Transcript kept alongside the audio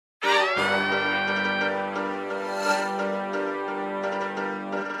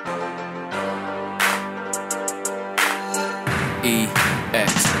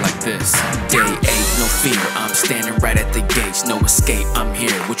EX like this. Day 8, no fear, I'm standing right at the gates. No escape, I'm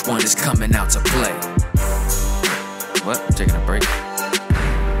here, which one is coming out to play? What? I'm taking a break.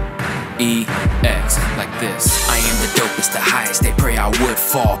 EX like this. I am the dopest, the highest, they pray I would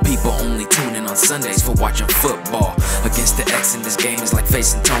fall. People only tune in on Sundays for watching football. Against the X in this game is like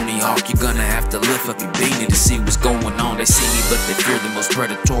facing Tony Hawk. You're gonna have to lift up your beanie to see what's going on. They see me but they fear the most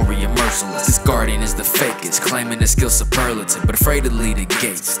predatory and merciless. This guardian is the fakest, claiming a skill superlative, but afraid to lead the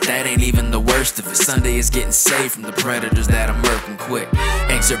gates. That ain't even the worst of it. Sunday is getting saved from the predators that are murking quick.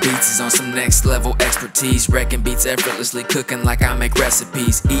 Anchor Beats is on some next level expertise, wrecking beats effortlessly, cooking like I make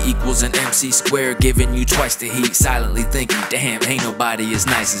recipes. E equals an MC squared, giving you twice the heat. Silently thinking, damn, ain't nobody as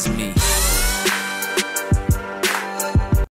nice as me.